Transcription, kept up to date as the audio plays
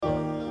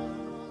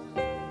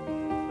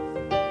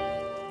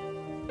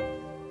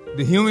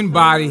The human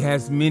body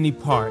has many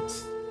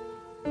parts,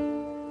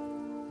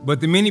 but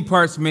the many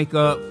parts make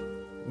up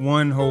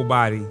one whole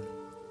body.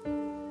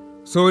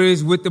 So it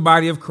is with the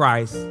body of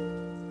Christ.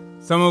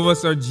 Some of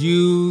us are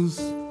Jews,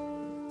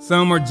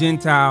 some are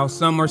Gentiles,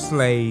 some are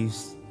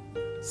slaves,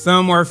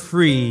 some are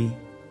free,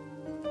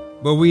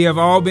 but we have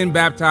all been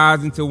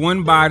baptized into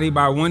one body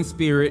by one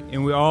Spirit,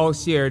 and we all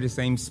share the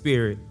same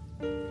Spirit.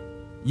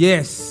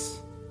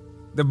 Yes,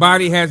 the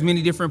body has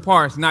many different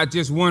parts, not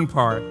just one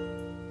part.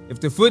 If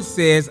the foot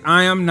says,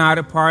 I am not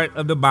a part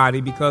of the body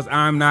because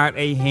I am not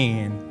a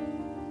hand,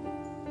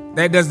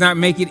 that does not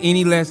make it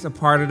any less a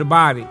part of the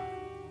body.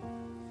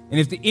 And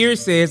if the ear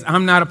says,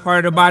 I'm not a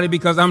part of the body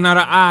because I'm not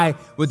an eye,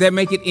 would that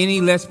make it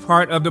any less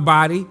part of the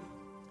body?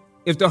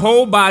 If the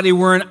whole body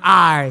were an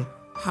eye,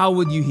 how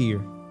would you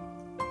hear?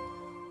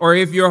 Or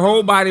if your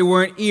whole body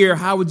were an ear,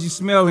 how would you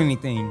smell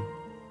anything?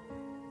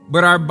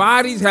 But our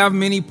bodies have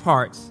many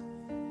parts,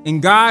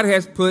 and God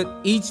has put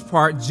each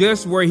part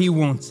just where he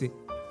wants it.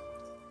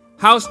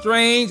 How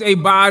strange a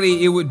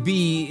body it would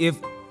be if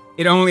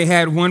it only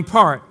had one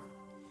part.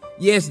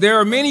 Yes, there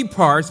are many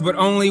parts, but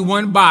only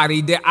one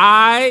body. The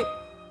eye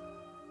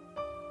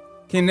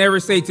can never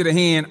say to the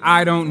hand,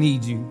 I don't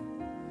need you.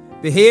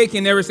 The head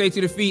can never say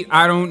to the feet,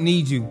 I don't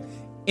need you.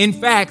 In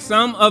fact,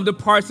 some of the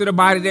parts of the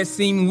body that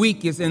seem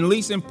weakest and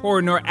least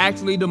important are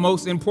actually the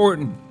most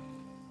important.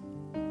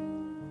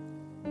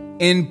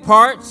 In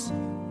parts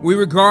we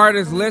regard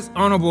as less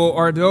honorable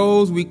are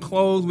those we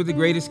clothe with the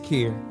greatest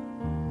care.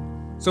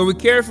 So we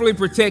carefully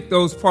protect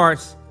those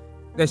parts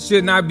that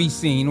should not be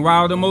seen,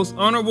 while the most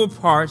honorable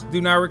parts do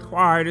not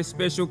require this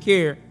special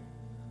care.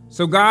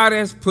 So God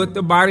has put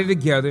the body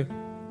together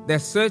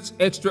that such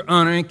extra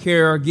honor and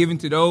care are given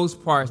to those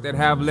parts that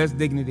have less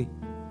dignity.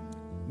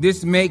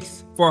 This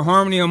makes for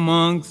harmony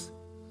amongst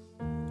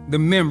the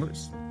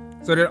members,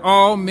 so that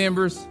all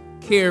members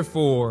care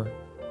for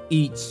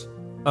each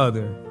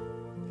other.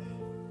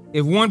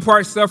 If one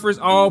part suffers,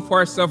 all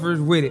parts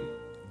suffer with it.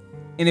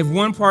 And if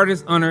one part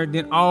is honored,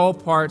 then all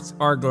parts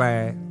are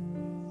glad.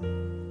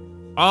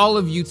 All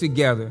of you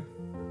together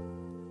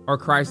are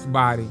Christ's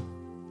body,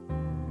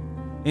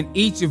 and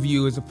each of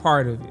you is a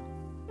part of it.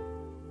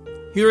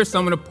 Here are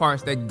some of the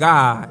parts that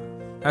God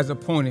has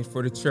appointed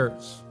for the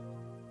church.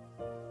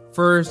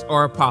 First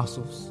are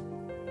apostles.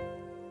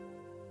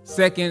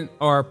 Second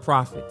are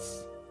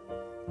prophets.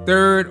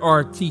 Third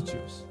are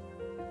teachers.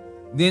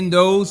 Then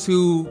those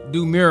who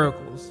do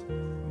miracles,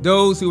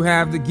 those who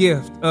have the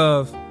gift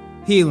of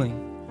healing,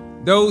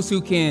 those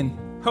who can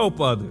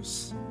help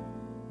others,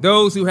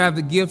 those who have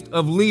the gift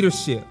of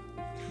leadership,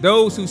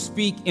 those who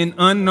speak in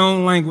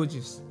unknown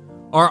languages.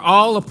 Are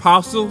all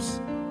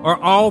apostles?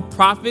 Are all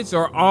prophets?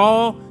 Are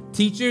all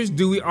teachers?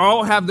 Do we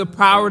all have the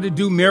power to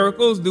do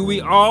miracles? Do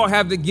we all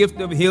have the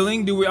gift of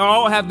healing? Do we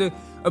all have the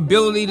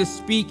ability to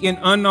speak in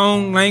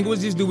unknown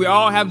languages? Do we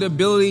all have the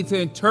ability to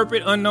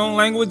interpret unknown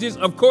languages?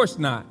 Of course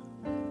not.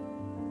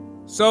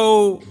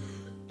 So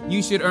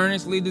you should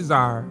earnestly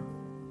desire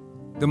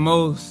the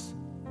most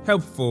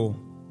helpful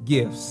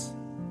gifts.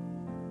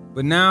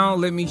 But now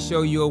let me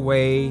show you a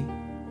way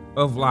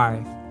of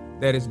life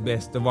that is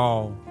best of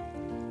all.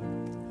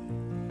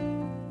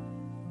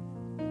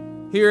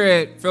 Here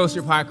at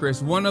Fellowship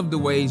Highcrest, one of the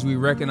ways we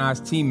recognize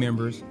team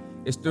members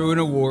is through an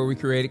award we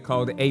created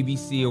called the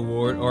ABC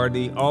Award, or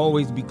the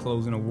Always Be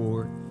Closing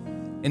Award.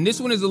 And this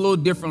one is a little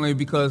differently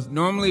because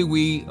normally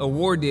we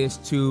award this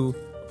to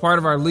part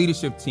of our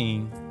leadership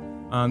team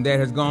that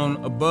has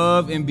gone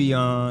above and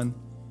beyond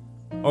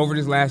over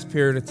this last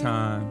period of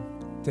time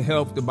to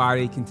help the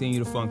body continue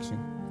to function.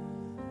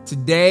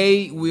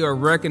 Today, we are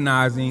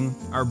recognizing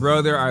our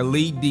brother, our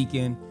lead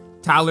deacon,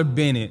 Tyler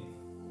Bennett,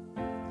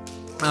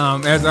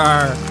 as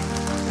our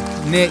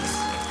next.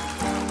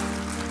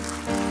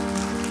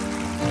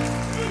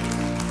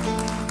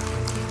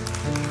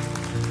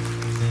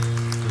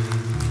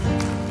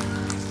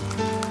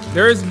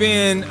 There's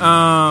been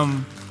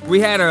we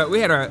had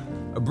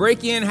a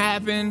break-in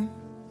happen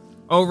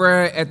over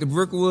at the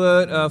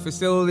Brookwood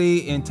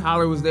facility, and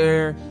Tyler was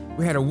there.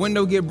 We had a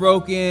window get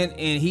broken,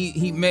 and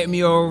he met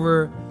me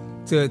over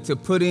to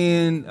put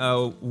in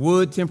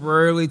wood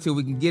temporarily till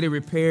we can get it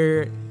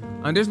repaired.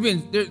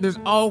 There's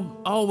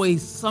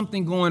always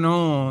something going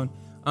on,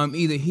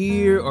 either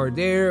here or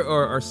there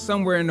or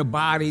somewhere in the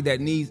body that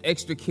needs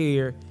extra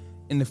care.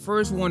 And the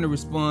first one to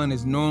respond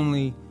is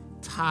normally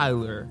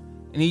Tyler.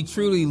 And he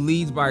truly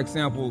leads by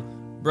example.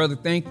 Brother,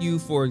 thank you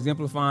for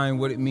exemplifying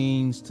what it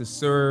means to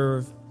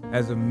serve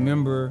as a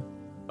member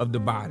of the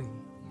body.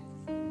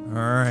 All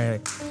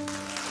right.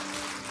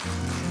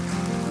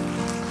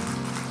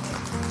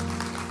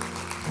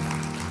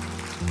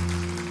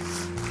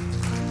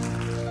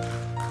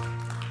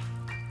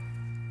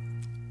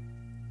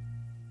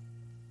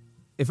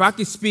 If I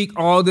could speak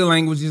all the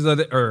languages of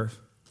the earth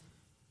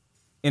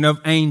and of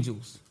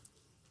angels,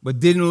 but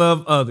didn't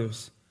love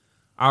others,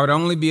 I would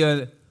only be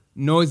a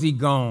noisy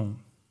gong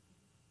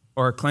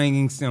or a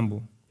clanging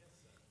cymbal.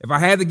 If I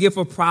had the gift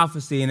of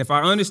prophecy, and if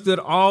I understood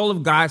all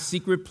of God's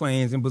secret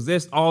plans and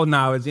possessed all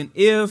knowledge, and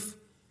if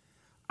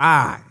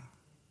I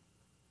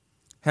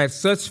had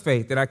such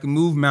faith that I could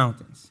move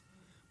mountains,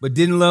 but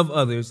didn't love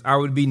others, I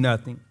would be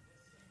nothing.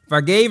 If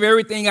I gave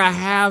everything I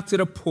have to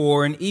the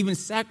poor and even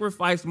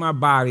sacrificed my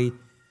body,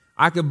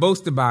 I could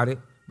boast about it,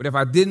 but if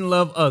I didn't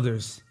love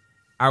others,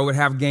 I would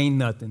have gained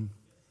nothing.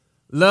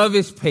 Love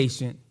is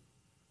patient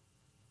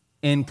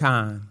and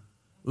kind.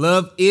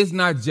 Love is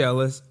not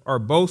jealous or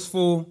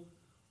boastful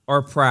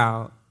or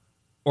proud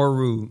or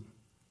rude.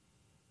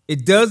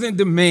 It doesn't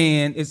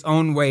demand its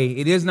own way.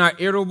 It is not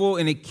irritable,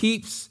 and it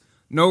keeps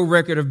no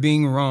record of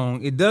being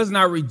wrong. It does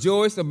not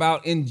rejoice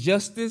about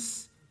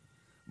injustice,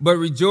 but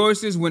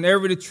rejoices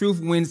whenever the truth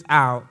wins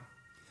out.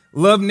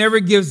 Love never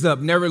gives up,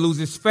 never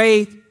loses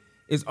faith,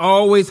 is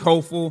always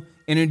hopeful,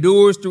 and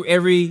endures through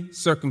every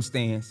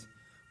circumstance.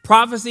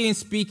 Prophecy and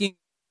speaking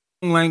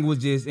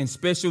languages and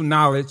special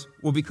knowledge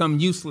will become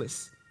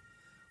useless,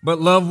 but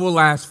love will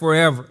last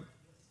forever.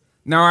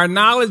 Now, our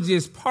knowledge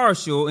is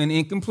partial and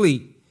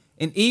incomplete,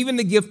 and even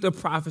the gift of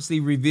prophecy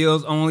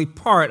reveals only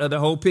part of the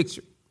whole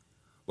picture.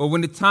 But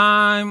when the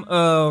time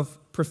of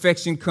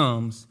perfection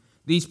comes,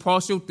 these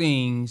partial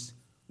things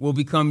will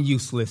become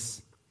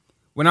useless.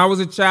 When I was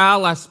a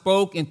child, I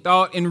spoke and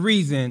thought and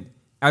reasoned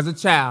as a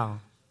child.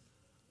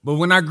 But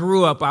when I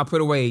grew up, I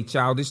put away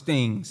childish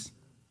things.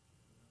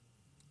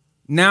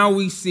 Now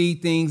we see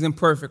things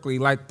imperfectly,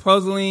 like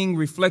puzzling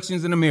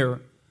reflections in a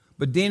mirror.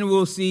 But then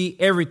we'll see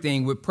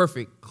everything with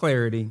perfect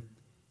clarity.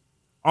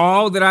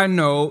 All that I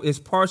know is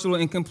partial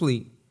and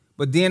incomplete,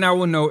 but then I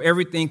will know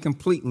everything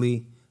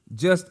completely,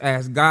 just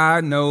as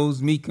God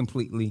knows me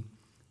completely.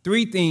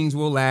 3 things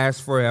will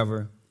last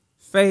forever: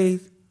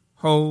 faith,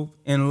 hope,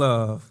 and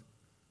love.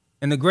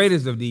 And the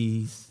greatest of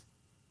these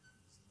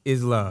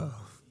is love.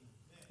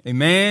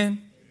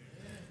 Amen.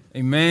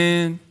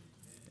 Amen.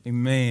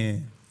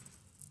 Amen.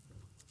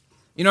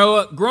 You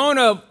know, growing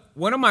up,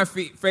 one of my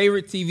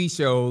favorite TV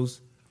shows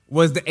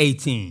was the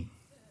A-Team.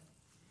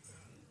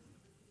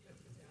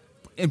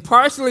 And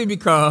partially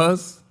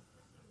because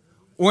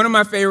one of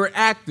my favorite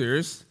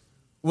actors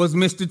was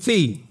Mr.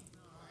 T.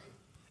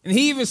 And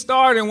he even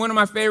starred in one of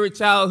my favorite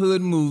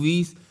childhood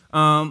movies,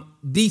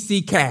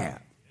 DC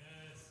Cab.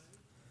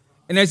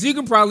 And as you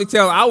can probably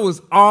tell, I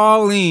was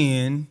all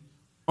in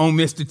on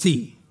Mr.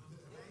 T,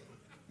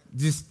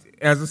 just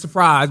as a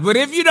surprise. But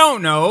if you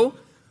don't know,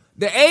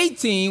 the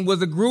A-Team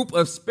was a group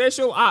of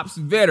special ops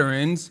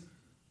veterans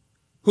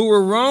who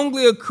were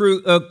wrongly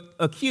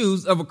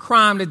accused of a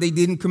crime that they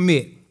didn't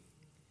commit.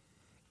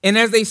 And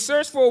as they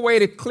searched for a way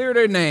to clear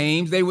their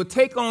names, they would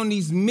take on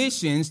these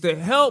missions to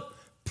help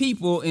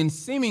people in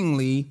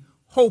seemingly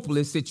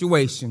hopeless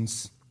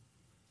situations.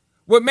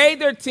 What made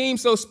their team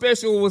so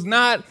special was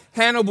not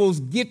Hannibal's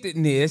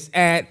giftedness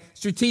at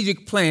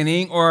strategic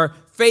planning or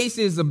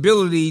Face's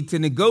ability to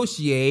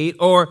negotiate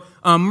or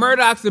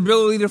Murdoch's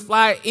ability to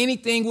fly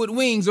anything with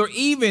wings or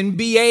even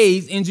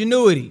BA's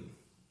ingenuity.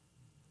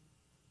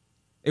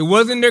 It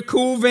wasn't their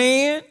cool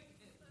van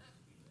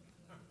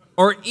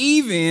or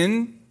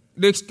even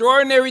the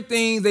extraordinary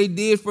things they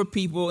did for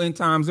people in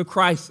times of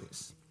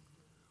crisis.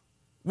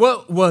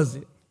 What was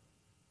it?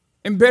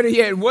 And better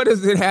yet, what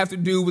does it have to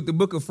do with the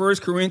book of 1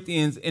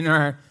 Corinthians in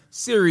our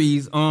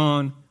series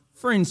on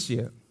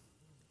friendship?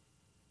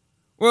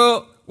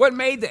 Well, what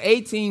made the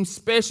A-Team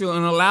special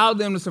and allowed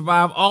them to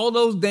survive all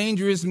those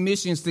dangerous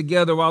missions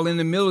together while in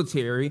the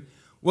military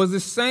was the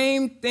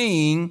same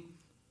thing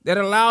that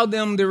allowed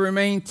them to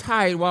remain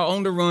tight while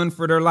on the run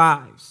for their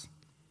lives.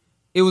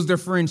 It was their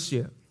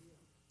friendship.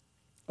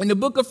 In the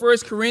book of 1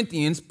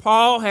 Corinthians,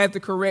 Paul had to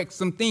correct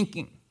some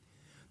thinking.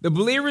 The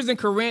believers in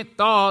Corinth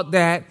thought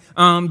that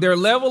their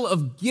level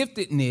of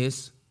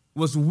giftedness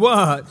was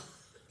what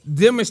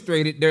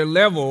demonstrated their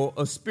level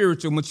of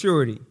spiritual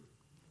maturity.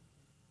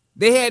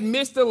 They had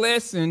missed a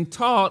lesson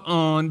taught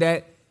on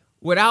that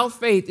without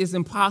faith, it's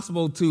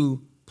impossible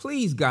to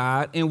please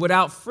God, and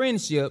without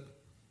friendship,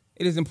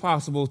 it is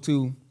impossible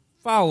to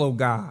follow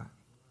God.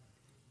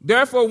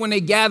 Therefore, when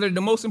they gathered,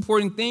 the most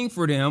important thing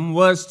for them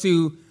was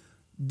to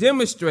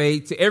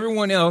demonstrate to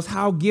everyone else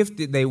how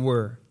gifted they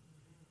were.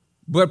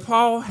 But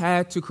Paul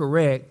had to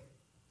correct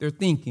their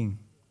thinking.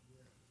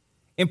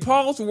 And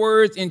Paul's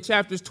words in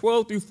chapters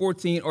 12 through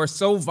 14 are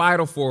so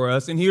vital for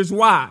us, and here's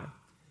why.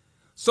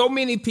 So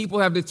many people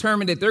have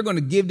determined that they're going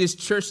to give this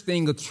church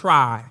thing a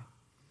try,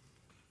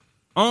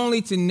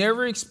 only to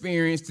never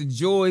experience the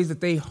joys that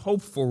they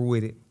hope for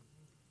with it.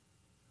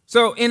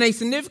 So, in a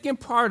significant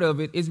part of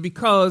it is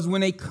because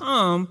when they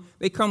come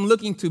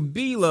looking to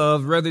be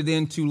loved rather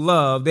than to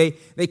love. They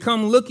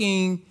come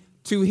looking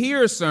to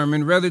hear a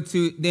sermon rather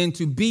than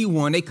to be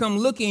one. They come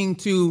looking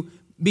to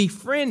be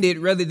friended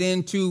rather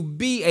than to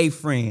be a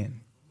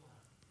friend.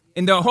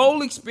 And the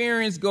whole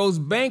experience goes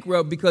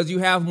bankrupt because you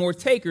have more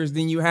takers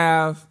than you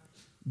have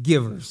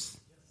givers.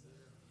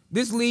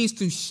 This leads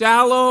to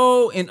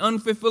shallow and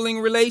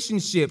unfulfilling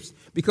relationships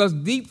because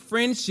deep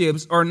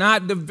friendships are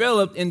not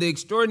developed in the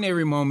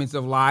extraordinary moments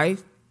of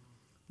life,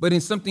 but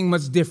in something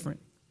much different.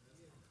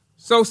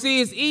 So,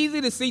 see, it's easy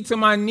to see to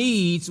my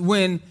needs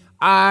when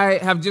I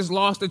have just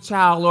lost a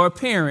child or a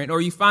parent, or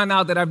you find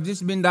out that I've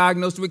just been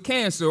diagnosed with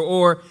cancer,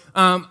 or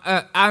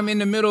I'm in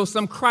the middle of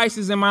some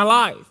crisis in my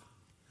life.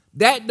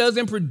 That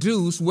doesn't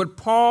produce what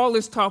Paul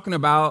is talking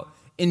about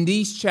in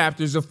these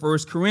chapters of 1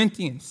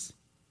 Corinthians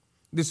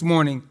this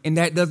morning, and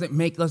that doesn't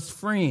make us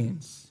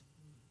friends.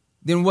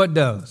 Then what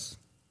does?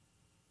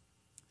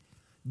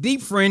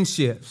 Deep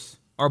friendships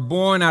are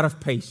born out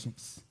of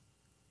patience.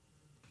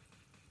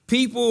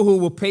 People who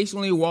will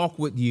patiently walk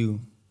with you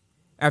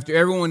after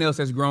everyone else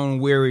has grown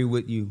weary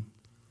with you.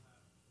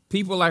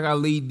 People like our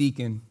lead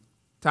deacon,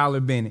 Tyler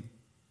Bennett.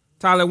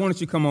 Tyler, why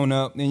don't you come on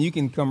up, and you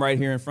can come right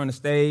here in front of the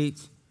stage.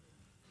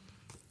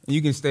 And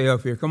you can stay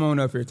up here. Come on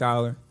up here,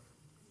 Tyler.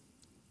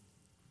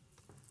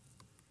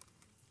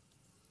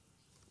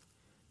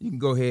 You can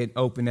go ahead and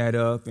open that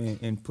up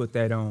and put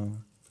that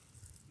on.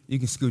 You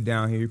can scoot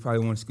down here. You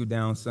probably want to scoot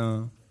down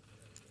some.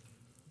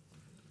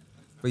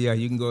 But yeah,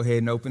 you can go ahead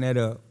and open that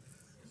up.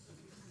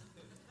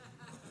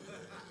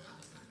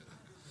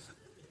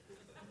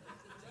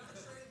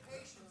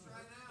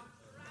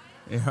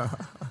 Yeah.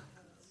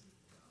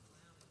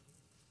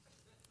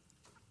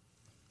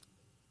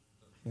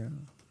 Yeah.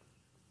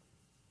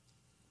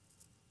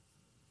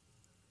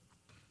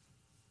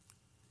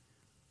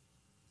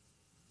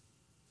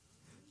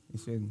 He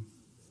said,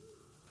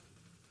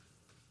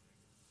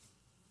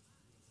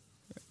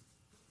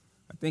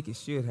 I think it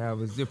should have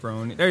a zipper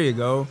on it. There you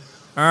go.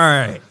 All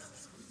right.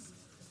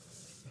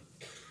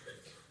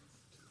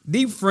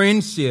 Deep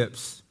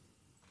friendships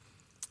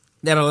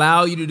that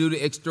allow you to do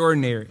the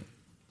extraordinary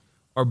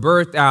are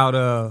birthed out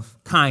of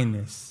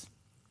kindness.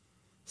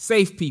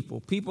 Safe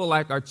people, people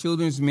like our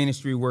children's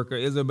ministry worker,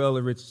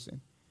 Isabella Richardson.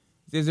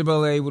 Is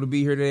Isabella able to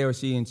be here today, or is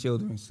she in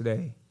children's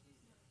today?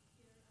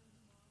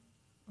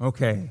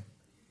 Okay.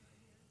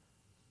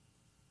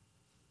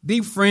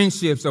 Deep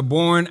friendships are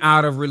born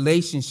out of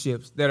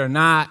relationships that are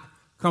not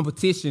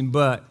competition,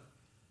 but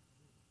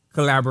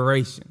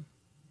collaboration.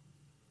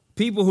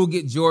 People who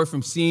get joy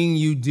from seeing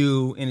you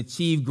do and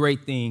achieve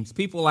great things.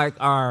 People like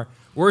our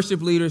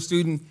worship leader,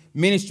 student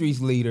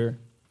ministries leader,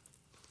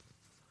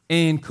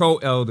 and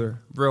co-elder,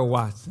 Brill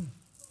Watson.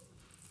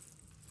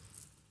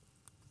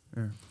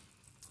 There.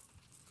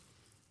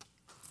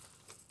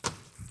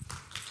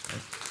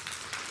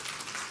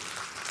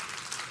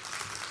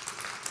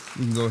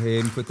 You can go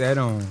ahead and put that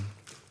on.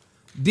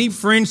 Deep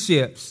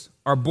friendships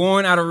are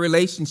born out of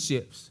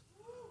relationships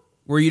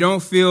where you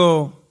don't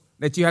feel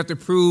that you have to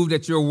prove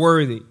that you're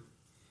worthy.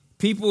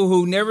 People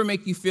who never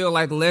make you feel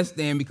like less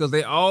than, because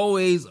they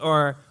always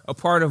are a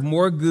part of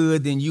more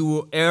good than you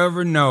will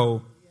ever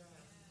know.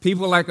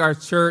 People like our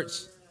church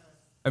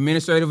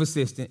administrative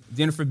assistant,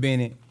 Jennifer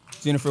Bennett.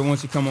 Jennifer, why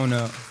don't you come on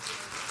up?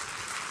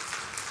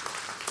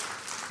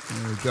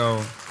 There we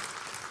go.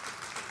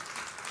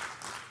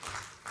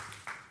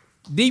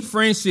 Deep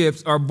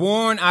friendships are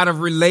born out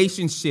of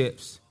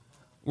relationships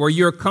where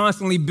you're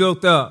constantly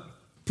built up.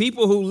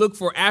 People who look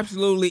for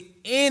absolutely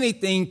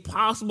anything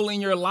possible in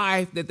your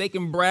life that they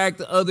can brag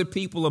to other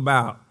people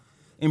about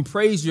and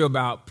praise you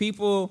about.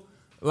 People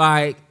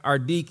like our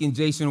deacon,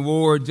 Jason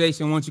Ward.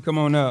 Jason, why don't you come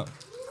on up?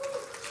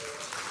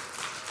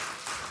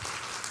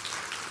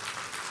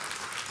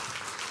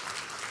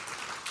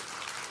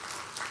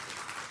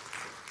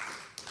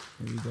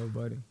 There you go,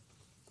 buddy.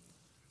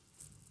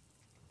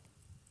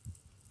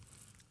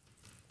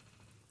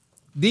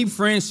 Deep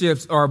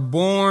friendships are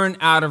born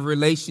out of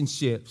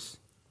relationships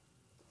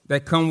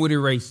that come with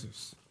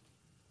erasers.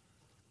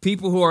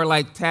 People who are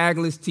like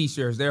tagless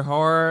T-shirts. They're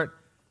hard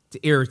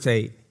to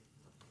irritate.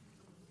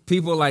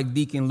 People like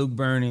Deacon Luke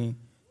Burney.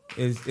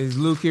 Is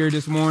Luke here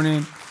this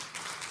morning?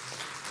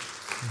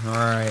 All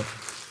right.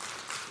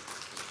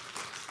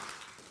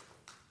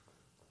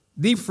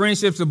 Deep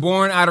friendships are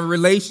born out of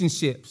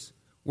relationships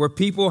where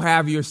people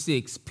have your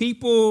six.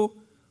 People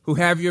who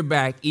have your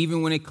back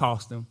even when it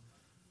costs them.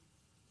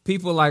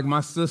 People like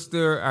my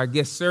sister, our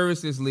guest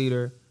services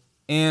leader,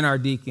 and our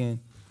deacon,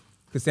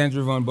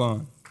 Cassandra Von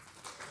Bond.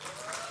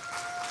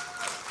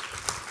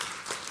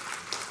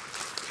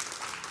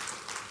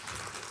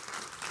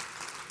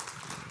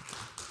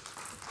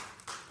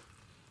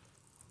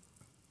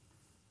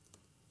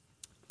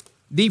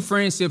 Deep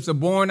friendships are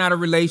born out of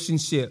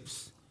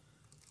relationships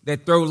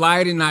that throw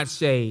light and not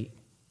shade.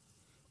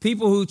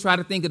 People who try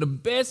to think of the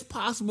best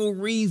possible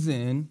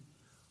reason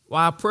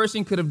why a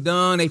person could have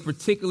done a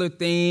particular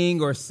thing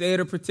or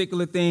said a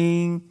particular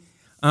thing.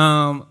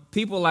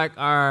 People like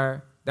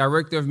our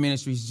director of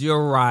ministries, Jill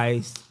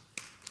Rice.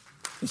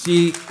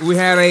 We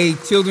had a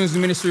children's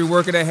ministry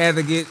worker that had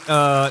to get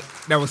that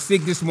was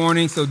sick this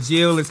morning, so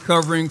Jill is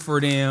covering for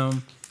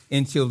them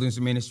in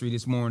children's ministry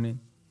this morning.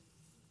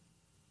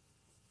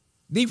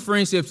 Deep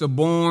friendships are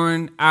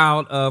born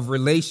out of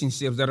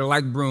relationships that are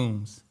like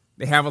brooms.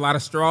 They have a lot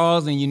of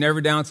straws, and you're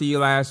never down to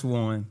your last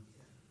one.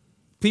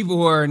 People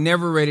who are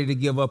never ready to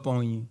give up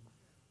on you.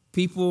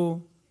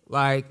 People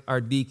like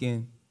our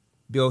deacon,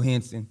 Bill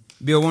Henson.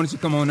 Bill, why don't you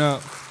come on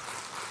up?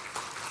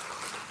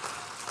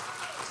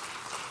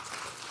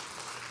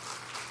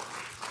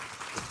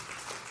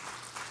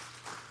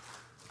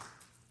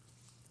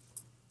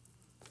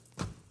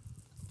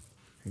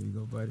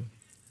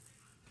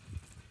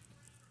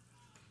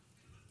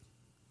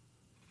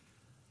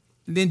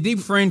 And then deep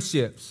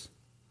friendships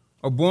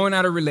are born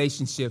out of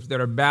relationships that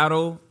are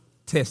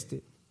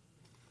battle-tested.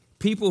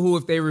 People who,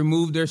 if they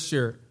remove their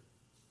shirt,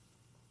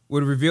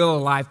 would reveal a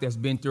life that's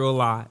been through a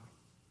lot,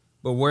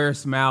 but wear a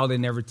smile that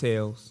never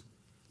tells.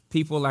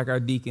 People like our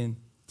deacon,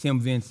 Tim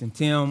Vincent.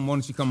 Tim, why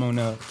don't you come on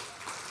up?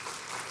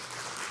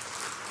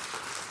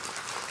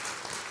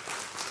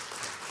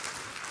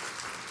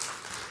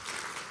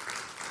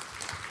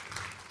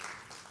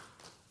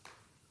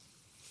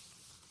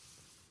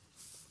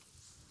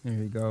 There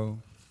you go.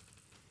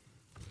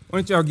 Why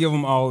don't y'all give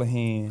them all a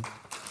hand?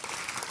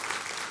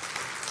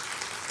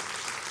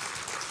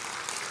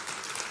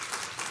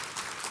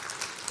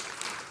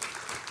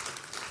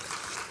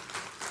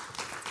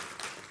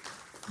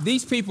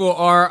 These people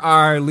are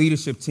our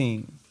leadership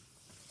team.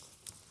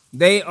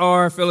 They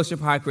are Fellowship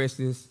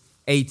Highcrest's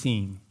A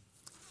team.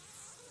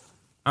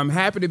 I'm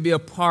happy to be a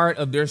part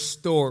of their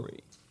story.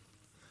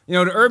 You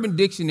know, the Urban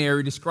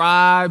Dictionary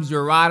describes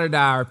your ride or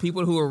die, or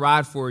people who will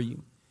ride for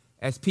you,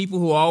 as people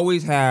who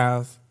always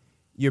have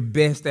your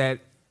best at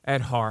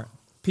heart.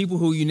 People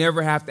who you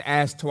never have to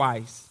ask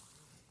twice.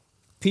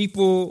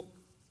 People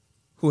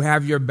who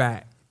have your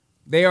back.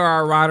 They are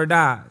our ride or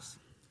dies.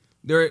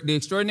 The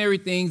extraordinary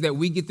things that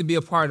we get to be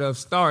a part of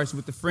starts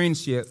with the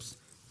friendships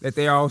that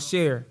they all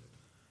share.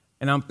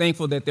 And I'm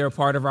thankful that they're a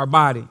part of our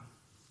body.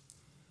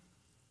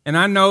 And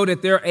I know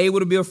that they're able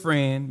to be a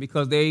friend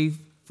because they've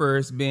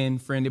first been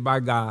friended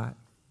by God.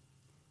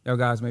 Y'all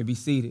guys may be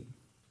seated.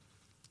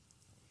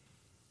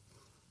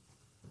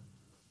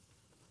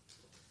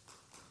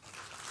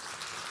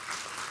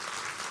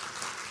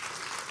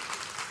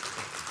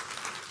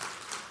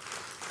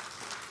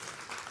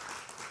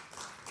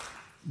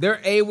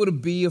 They're able to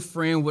be a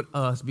friend with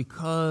us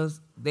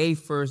because they've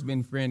first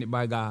been friended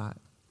by God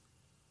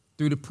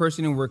through the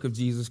person and work of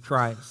Jesus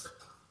Christ.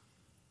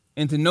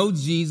 And to know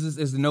Jesus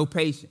is to know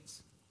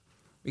patience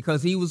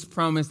because he was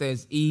promised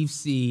as Eve's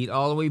seed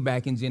all the way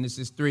back in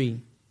Genesis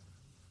 3.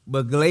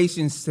 But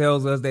Galatians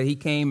tells us that he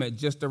came at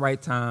just the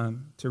right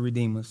time to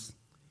redeem us.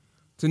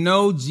 To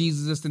know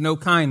Jesus is to know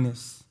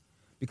kindness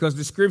because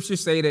the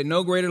scriptures say that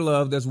no greater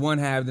love does one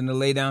have than to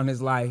lay down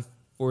his life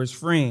for his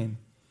friend.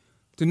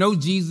 To know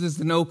Jesus is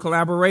to know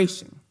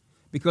collaboration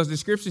because the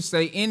scriptures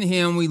say in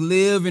him we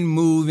live and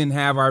move and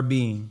have our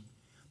being.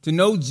 To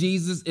know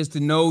Jesus is to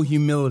know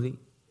humility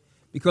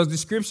because the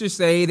scriptures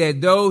say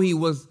that though he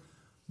was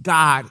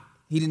God,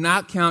 he did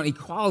not count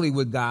equality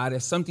with God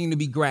as something to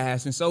be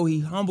grasped, and so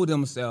he humbled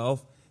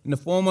himself in the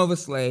form of a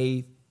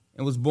slave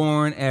and was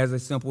born as a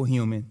simple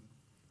human.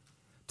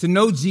 To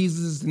know Jesus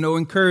is to know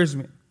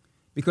encouragement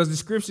because the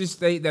scriptures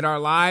state that our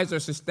lives are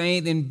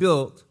sustained and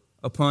built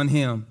upon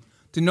him.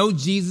 To know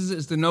Jesus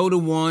is to know the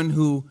one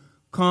who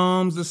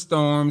calms the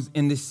storms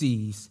and the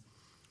seas.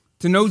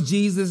 To know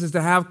Jesus is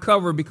to have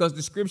cover because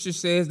the scripture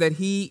says that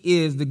he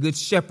is the good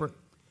shepherd.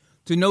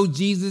 To know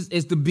Jesus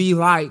is to be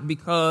light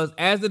because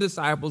as the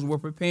disciples were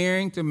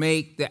preparing to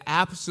make the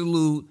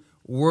absolute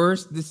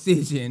worst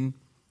decision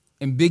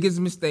and biggest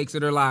mistakes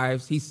of their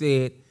lives, he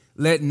said,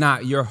 let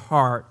not your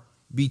heart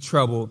be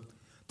troubled.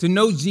 To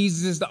know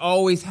Jesus is to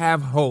always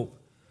have hope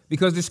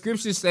because the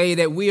scriptures say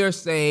that we are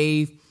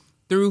saved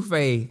through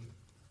faith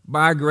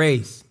by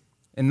grace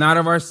and not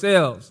of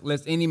ourselves,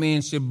 lest any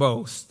man should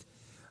boast.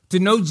 To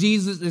know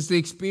Jesus is to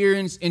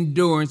experience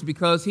endurance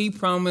because he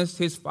promised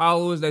his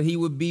followers that he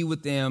would be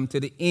with them to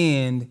the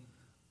end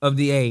of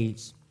the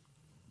age.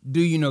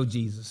 Do you know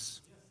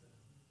Jesus?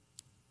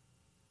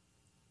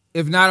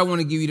 If not, I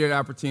want to give you that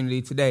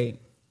opportunity today.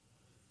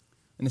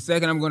 In a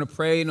second, I'm going to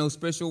pray no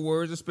special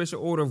words or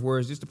special order of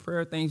words, just a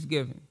prayer of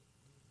thanksgiving,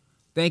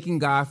 thanking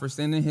God for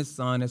sending his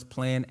son as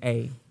plan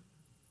A,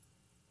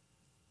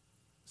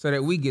 so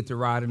that we get to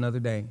ride another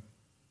day.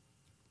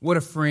 What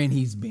a friend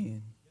he's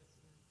been.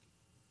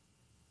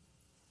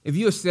 If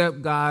you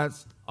accept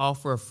God's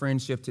offer of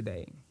friendship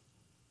today,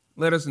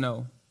 let us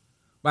know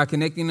by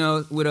connecting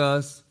with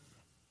us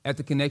at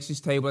the connections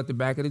table at the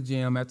back of the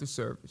gym after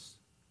service,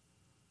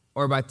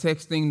 or by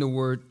texting the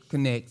word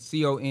CONNECT,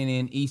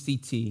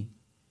 CONNECT,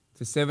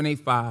 to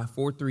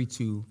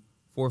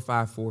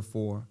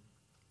 785-432-4544.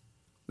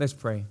 Let's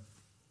pray.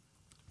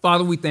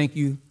 Father, we thank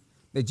you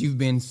that you've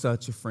been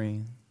such a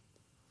friend,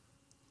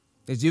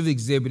 that you've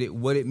exhibited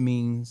what it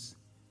means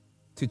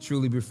to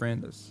truly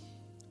befriend us.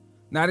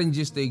 Not in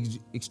just the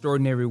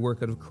extraordinary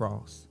work of the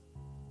cross,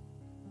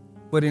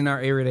 but in our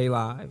everyday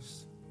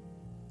lives.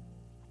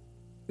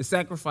 The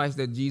sacrifice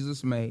that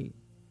Jesus made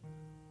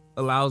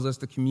allows us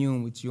to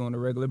commune with you on a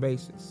regular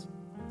basis,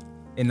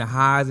 in the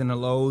highs and the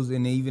lows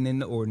and even in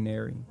the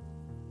ordinary.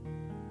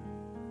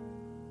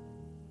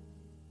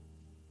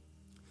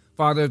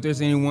 Father, if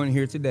there's anyone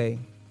here today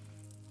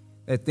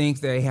that thinks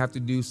they have to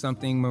do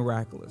something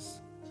miraculous,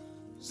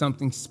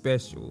 something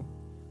special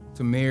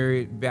to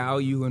merit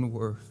value and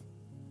worth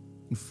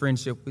and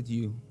friendship with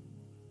you,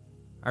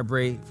 I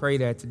pray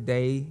that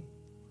today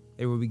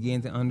they will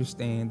begin to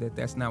understand that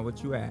that's not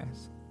what you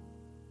ask.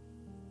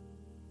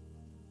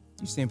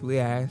 You simply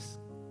ask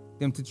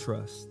them to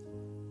trust,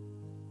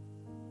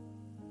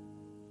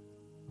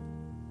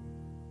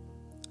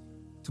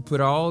 to to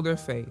put all their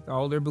faith,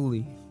 all their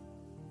belief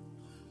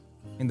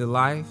in the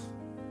life,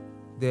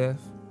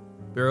 death,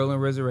 burial,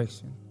 and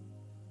resurrection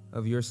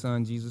of your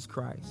Son, Jesus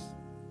Christ.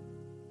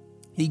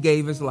 He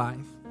gave his life.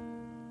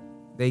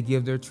 They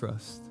give their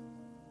trust.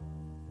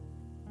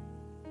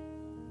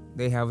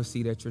 They have a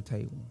seat at your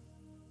table.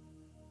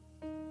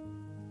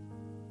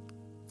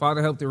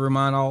 Father, help to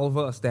remind all of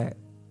us that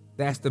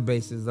that's the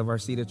basis of our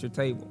seat at your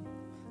table.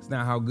 It's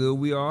not how good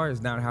we are.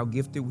 It's not how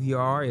gifted we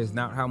are. It's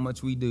not how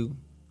much we do.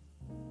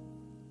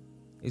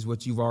 It's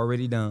what you've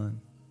already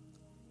done.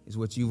 It's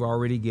what you've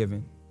already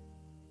given.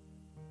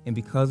 And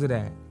because of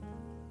that,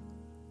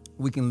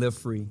 we can live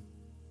free.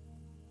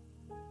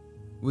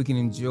 We can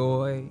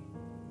enjoy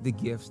the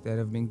gifts that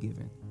have been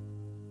given.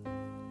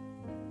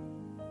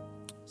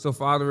 So,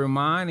 Father,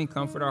 remind and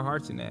comfort our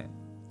hearts in that,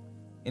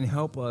 and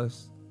help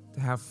us to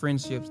have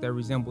friendships that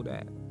resemble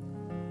that.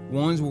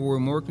 Ones where we're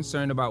more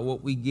concerned about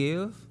what we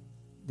give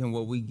than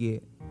what we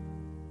get.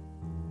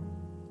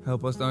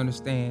 Help us to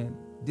understand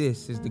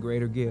this is the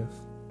greater gift.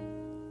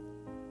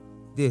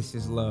 This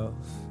is love.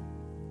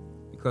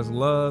 Because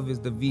love is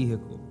the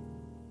vehicle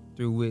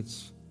through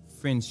which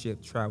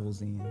friendship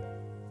travels in.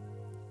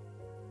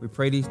 We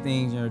pray these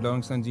things in your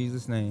darling Son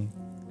Jesus' name.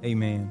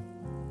 Amen.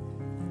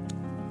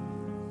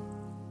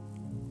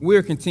 We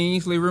are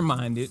continuously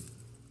reminded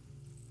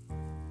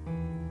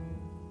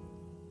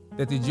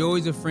that the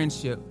joys of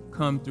friendship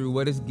come through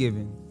what is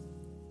given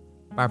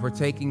by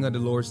partaking of the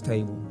Lord's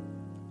table.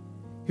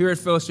 Here at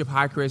Fellowship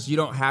Highcrest, you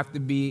don't have to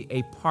be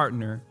a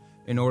partner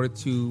in order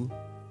to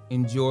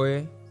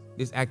enjoy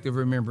this act of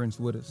remembrance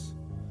with us.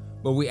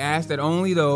 But we ask that only those